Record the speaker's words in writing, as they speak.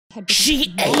had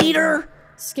She ate her?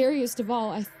 Scariest of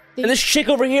all, I think. And this chick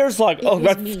over here is like, oh,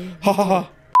 that's me. Ha ha ha.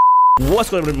 What's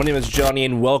going on? My name is Johnny,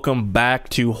 and welcome back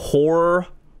to Horror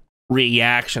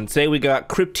Reaction. Today we got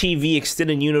Crypt TV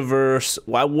Extended Universe.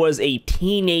 I was a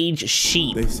teenage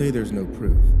sheep. They say there's no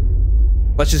proof.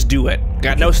 Let's just do it.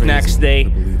 Got no snacks today.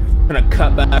 Gonna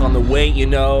cut back on the weight, you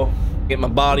know. Get my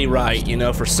body right, you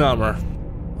know, for summer.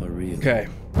 Oh, really? Okay.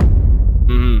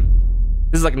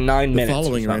 This is like 9 minutes. The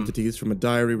following are entities from a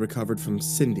diary recovered from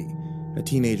Cindy, a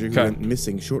teenager who went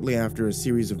missing shortly after a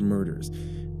series of murders.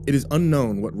 It is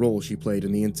unknown what role she played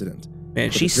in the incident.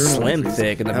 Man, she's slim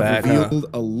thick in the back. Revealed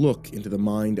a look into the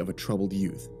mind of a troubled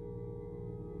youth.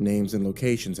 Names and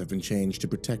locations have been changed to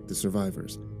protect the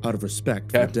survivors, out of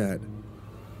respect for the dead.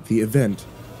 The event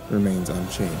remains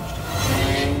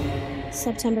unchanged.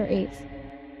 September 8th.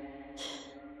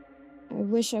 I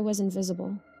wish I was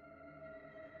invisible.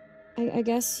 I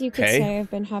guess you could say I've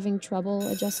been having trouble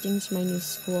adjusting to my new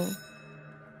school.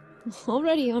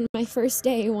 Already on my first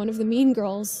day, one of the mean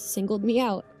girls singled me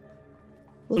out.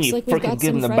 Looks like we've got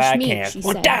some fresh meat, she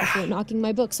said, before knocking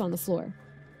my books on the floor.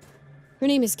 Her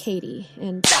name is Katie,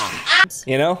 and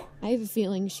you know, I have a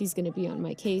feeling she's gonna be on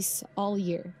my case all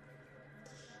year.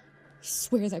 I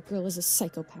swear that girl is a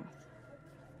psychopath.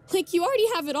 Like, you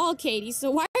already have it all, Katie, so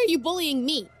why are you bullying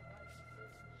me?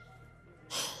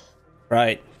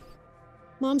 Right.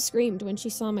 Mom screamed when she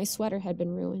saw my sweater had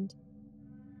been ruined.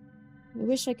 I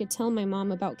wish I could tell my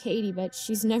mom about Katie, but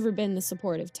she's never been the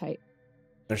supportive type.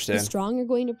 Understand. The strong are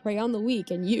going to prey on the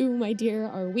weak, and you, my dear,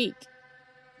 are weak.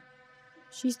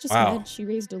 She's just mad she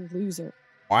raised a loser.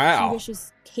 Wow. She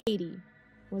wishes Katie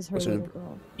was her little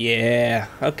girl. Yeah,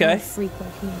 okay. A freak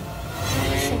like me.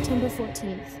 September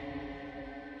 14th.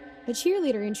 A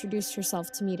cheerleader introduced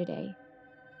herself to me today.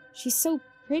 She's so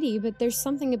pretty, but there's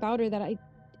something about her that I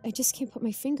just can't put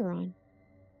my finger on.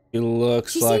 It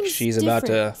looks like she's about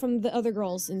to... from the other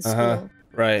girls in school.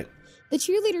 Right. The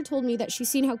cheerleader told me that she's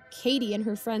seen how Katie and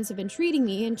her friends have been treating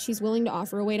me, and she's willing to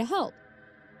offer a way to help.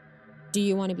 Do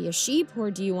you want to be a sheep,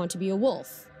 or do you want to be a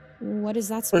wolf? What is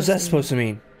that supposed to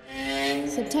mean?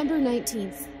 September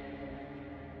 19th.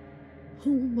 Oh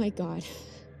my god.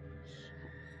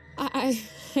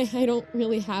 I don't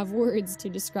really have words to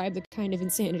describe the kind of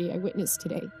insanity I witnessed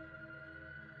today.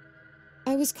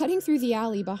 I was cutting through the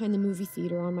alley behind the movie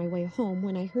theater on my way home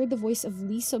when I heard the voice of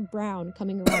Lisa Brown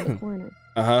coming around the corner.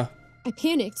 I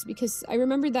panicked because I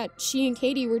remembered that she and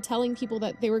Katie were telling people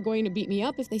that they were going to beat me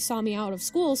up if they saw me out of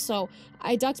school, so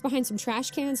I ducked behind some trash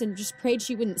cans and just prayed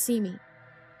she wouldn't see me.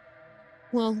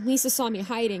 Well, Lisa saw me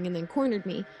hiding and then cornered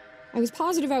me. I was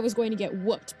positive I was going to get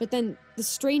whooped, but then the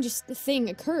strangest thing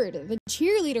occurred. The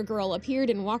cheerleader girl appeared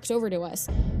and walked over to us.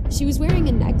 She was wearing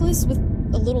a necklace with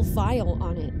a little vial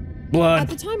on it. Blood. At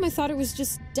the time, I thought it was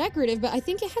just decorative, but I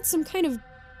think it had some kind of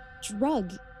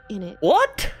drug in it.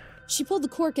 What? She pulled the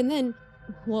cork and then,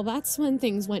 well, that's when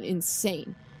things went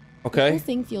insane. Okay. The whole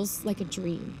thing feels like a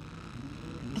dream.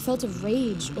 I felt a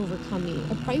rage overcome me,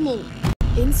 a primal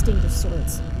instinct of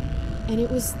sorts, and it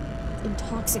was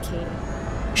intoxicating.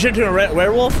 You turned into a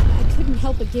werewolf? I couldn't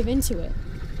help but give into it.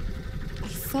 I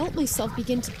felt myself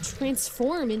begin to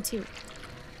transform into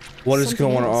What is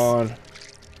going on?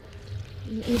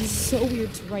 It is so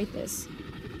weird to write this.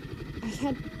 I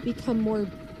had become more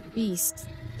beast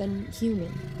than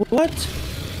human. What?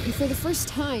 And for the first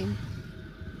time,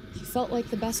 I felt like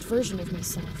the best version of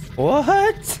myself.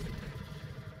 What?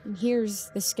 And here's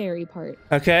the scary part.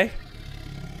 Okay.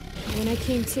 When I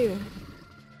came to,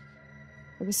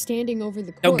 I was standing over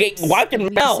the corpse wipe your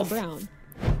of mouth. Lisa Brown.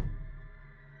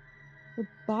 Her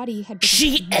body had been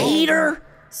She ate her?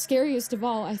 Scariest of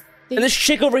all, I think. And this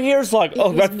chick over here is like,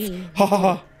 oh, that's me. Ha ha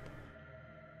ha.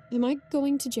 Am I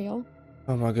going to jail?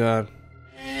 Oh my god.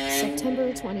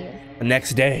 September 20th. The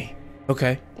next day.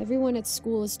 Okay. Everyone at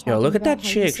school is talking Yo, look at about that how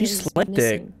chick. Lisa She's is slim thick.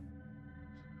 missing.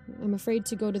 I'm afraid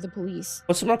to go to the police.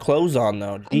 Put some more clothes on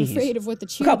though. Jeez. I'm afraid of what the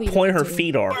Look how cheerleader pointed her did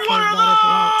feet are. if I ratted her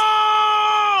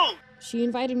out. She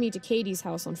invited me to Katie's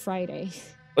house on Friday.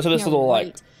 What's this little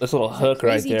like this little hook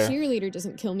right there? If the crazy cheerleader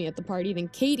doesn't kill me at the party, then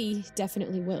Katie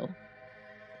definitely will.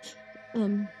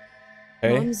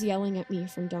 Mom's yelling at me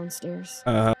from downstairs.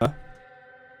 I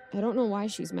don't know why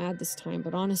she's mad this time,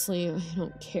 but honestly, I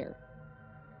don't care.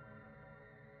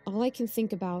 All I can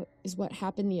think about is what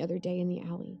happened the other day in the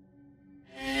alley.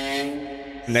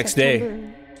 Next day.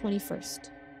 September 21st.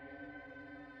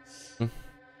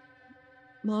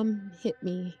 Mom hit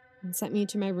me and sent me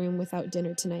to my room without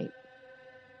dinner tonight.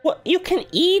 What? You can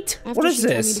eat? After What is she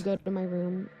told me this? to go to my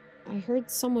room, I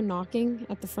heard someone knocking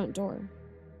at the front door.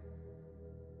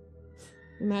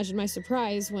 Imagine my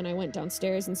surprise when I went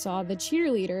downstairs and saw the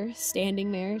cheerleader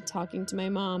standing there talking to my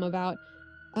mom about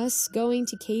us going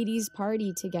to Katie's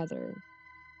party together.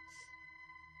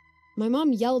 My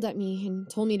mom yelled at me and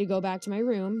told me to go back to my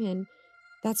room, and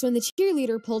that's when the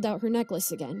cheerleader pulled out her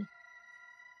necklace again.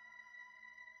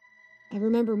 I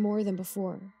remember more than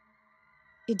before.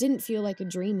 It didn't feel like a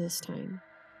dream this time.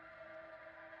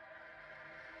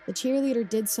 The cheerleader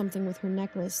did something with her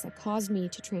necklace that caused me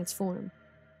to transform.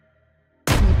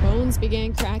 My bones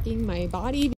began cracking, my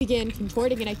body began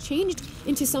contorting, and I changed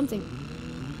into something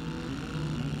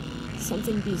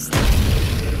beastly.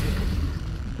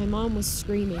 My mom was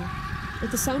screaming, but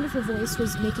the sound of her voice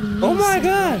was making me— Oh my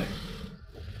God!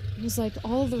 It was like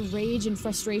all the rage and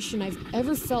frustration I've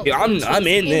ever felt. Yeah, I'm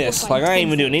in this. Like, I ain't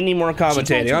even doing any more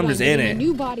commentating. I'm just in it. In my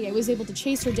new body, I was able to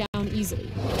chase her down easily.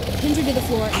 I pinned her to the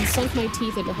floor and sunk my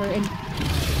teeth into her, and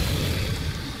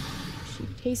she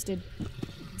tasted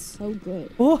so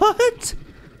good. What?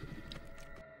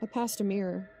 I passed a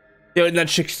mirror. Yo, and that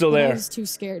chick's still But there. I was too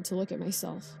scared to look at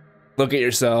myself. Look at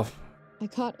yourself. I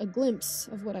caught a glimpse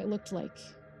of what I looked like.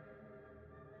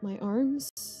 My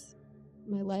arms,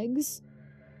 my legs,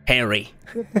 Harry.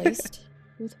 replaced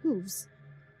with hooves.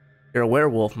 You're a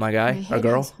werewolf, my guy. My Or head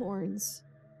girl. has horns.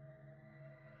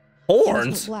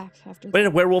 Horns? Black after When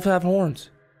did a werewolf have horns?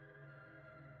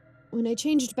 When I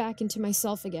changed back into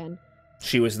myself again,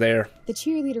 She was there. the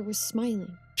cheerleader was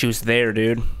smiling. She was there,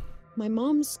 dude. My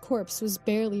mom's corpse was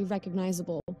barely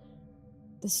recognizable.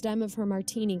 The stem of her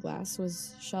martini glass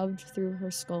was shoved through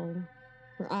her skull.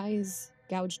 Her eyes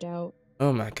gouged out.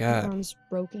 Oh my Her God. arms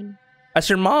broken. That's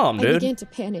your mom, I dude. began to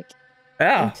panic.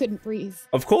 Yeah. I couldn't breathe.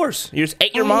 Of course. You just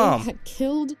ate your I mom. had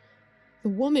killed the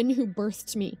woman who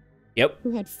birthed me, Yep.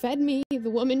 who had fed me, the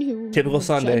woman who Typical would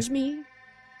Sunday. judge me,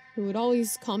 who would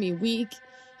always call me weak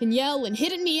and yell and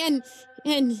hit at me, and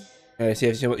Yeah,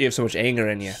 see, you have so much anger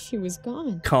in you. she was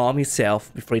gone. Calm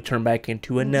yourself before you turn back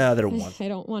into another one. I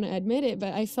don't want to admit it,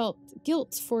 but I felt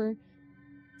guilt for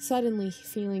suddenly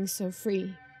feeling so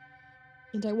free.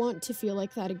 And I want to feel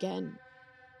like that again.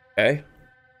 Okay.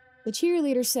 The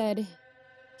cheerleader said,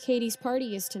 "Katie's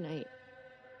party is tonight.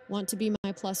 Want to be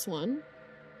my +1?"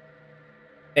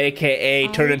 AKA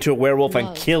turn I into a werewolf and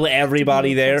love kill to be everybody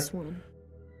your there. +1,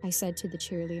 I said to the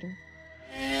cheerleader.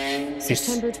 She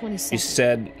September 22nd.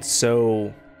 said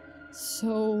so.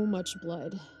 So much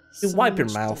blood. You So wipe your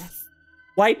much mouth. death.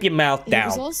 Wipe your mouth And it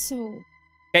was down. also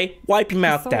Okay? Wipe your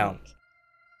mouth down. cathartic.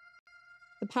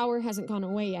 The power hasn't gone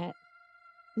away yet.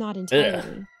 Not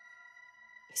entirely.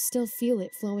 I still feel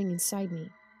it flowing inside me.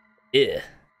 Ugh.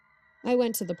 I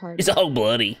went to the party. It's all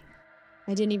bloody.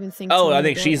 I didn't even think to Oh, I ring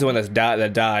think the she's the one doorbell.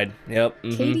 that died. Yep.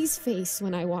 Mhm. Katie's face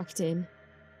when I walked in.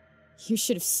 You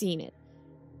should have seen it.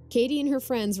 Katie and her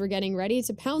friends were getting ready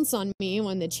to pounce on me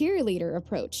when the cheerleader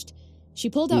approached. She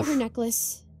pulled out her Oof.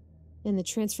 necklace, and the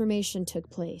transformation took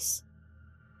place.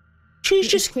 She's It was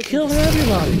just quicker killed this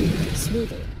time, everybody.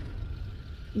 smoother.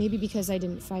 Maybe because I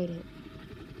didn't fight it.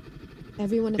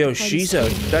 Everyone at Yo, the party she's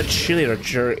screamed. that cheerleader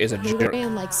jerk is a They jerk.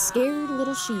 ran like scared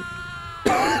little sheep,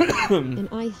 and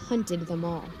I hunted them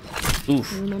all.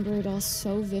 Oof. I remember it all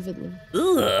so vividly.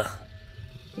 Ugh.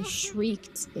 They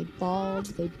shrieked, they bawled,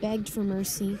 they begged for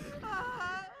mercy,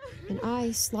 and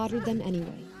I slaughtered them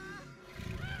anyway.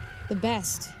 The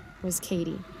best was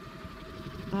Katie.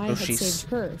 I Oh, had she's- saved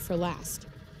her for last.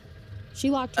 She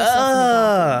locked herself in the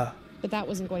bathroom, Ah. but that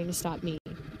wasn't going to stop me.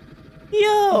 I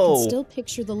Yo. can still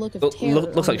picture the look of Look- terror looks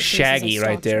on like their faces as I Shaggy right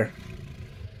stalked there. her.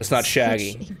 It's not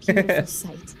Shaggy. Such a beautiful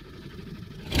sight.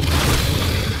 I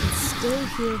can still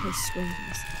hear her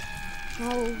screams.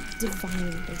 How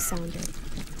divine they sounded.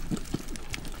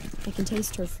 I can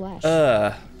taste her flesh,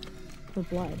 her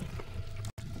blood.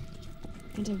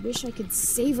 And I wish I could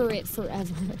savor it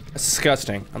forever. That's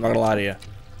disgusting. I'm not gonna lie to you.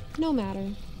 No matter.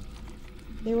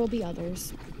 There will be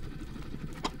others.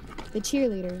 The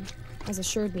cheerleader has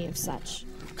assured me of such.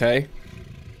 Okay.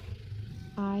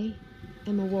 I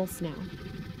am a wolf now.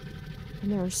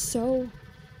 And there are so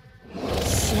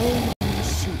many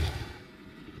sheep.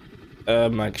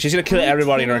 She's gonna kill I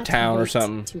everybody in her cannot town or wait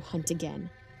something. to hunt again.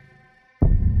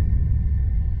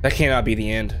 That cannot be the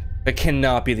end. That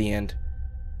cannot be the end.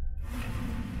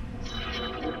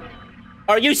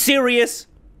 Are you serious?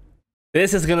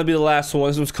 This is gonna be the last one.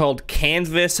 This one's called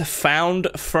Canvas Found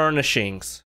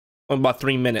Furnishings. About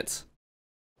 3 minutes.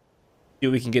 See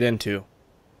what we can get into.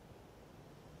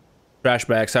 Trash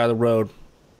bag, side of the road.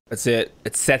 That's it.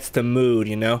 It sets the mood,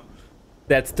 you know?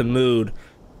 That's the mood.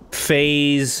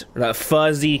 Phase, that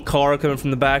fuzzy car coming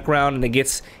from the background, and it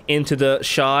gets into the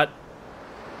shot.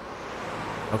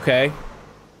 Okay.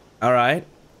 Alright.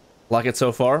 Like it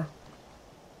so far.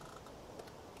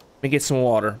 Let me get some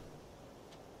water.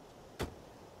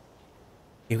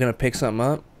 You gonna pick something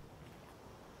up?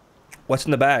 What's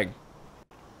in the bag?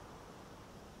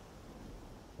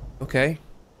 Okay.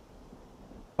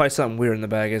 Probably something weird in the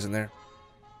bag, isn't there?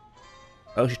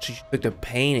 Oh, she took a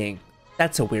painting.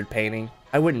 That's a weird painting.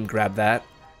 I wouldn't grab that.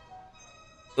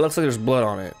 It looks like there's blood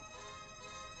on it.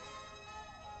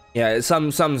 Yeah,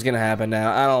 something's gonna happen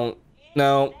now. I don't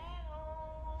know.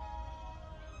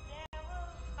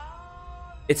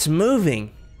 It's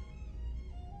moving.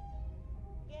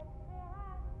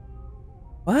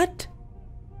 What?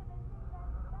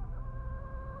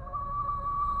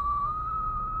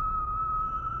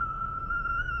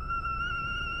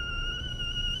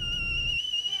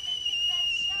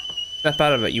 Snap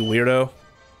out of it, you weirdo.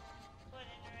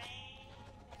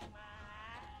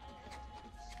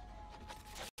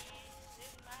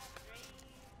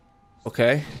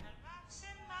 Okay.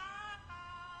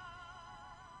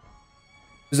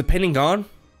 Is the painting gone?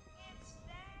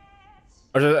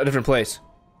 Or is it a different place?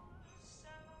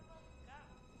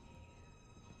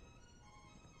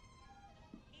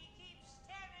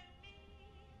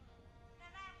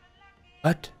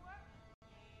 What?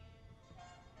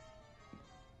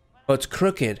 Oh, it's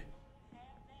crooked.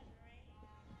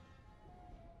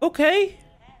 Okay.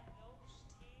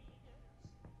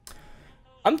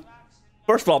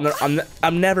 First of all,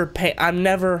 I'm never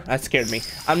that scared me.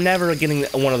 I'm never getting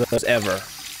one of those ever.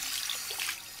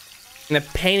 And the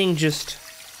painting just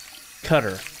cut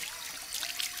her.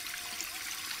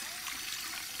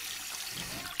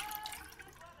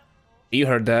 You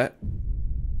heard that.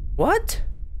 What?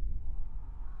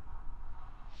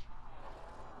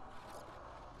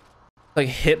 Like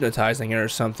hypnotizing her or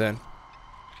something.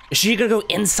 Is she gonna go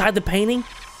inside the painting?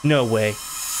 No way.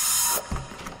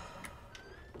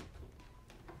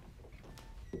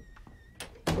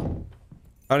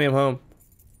 Honey, I'm home.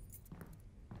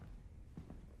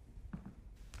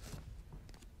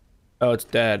 Oh, it's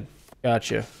Dad.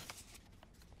 Gotcha.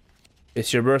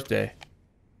 It's your birthday.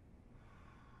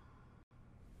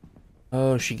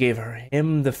 Oh, she gave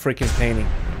him the freaking painting.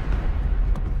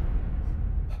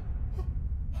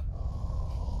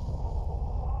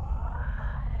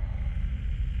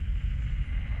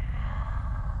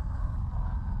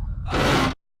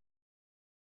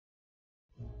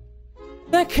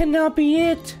 That cannot be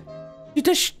it.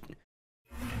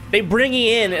 They bring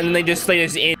you in and they just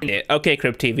end it. Okay,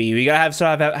 Crypt TV, you gotta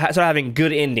start having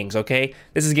good endings. Okay,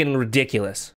 this is getting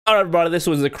ridiculous. All right, everybody, this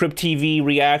was the Crypt TV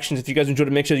reactions. If you guys enjoyed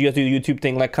it, make sure you guys do the YouTube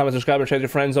thing, like, comment, subscribe, and share with your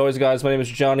friends. Always, guys, my name is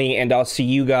Johnny, and I'll see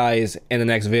you guys in the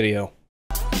next video.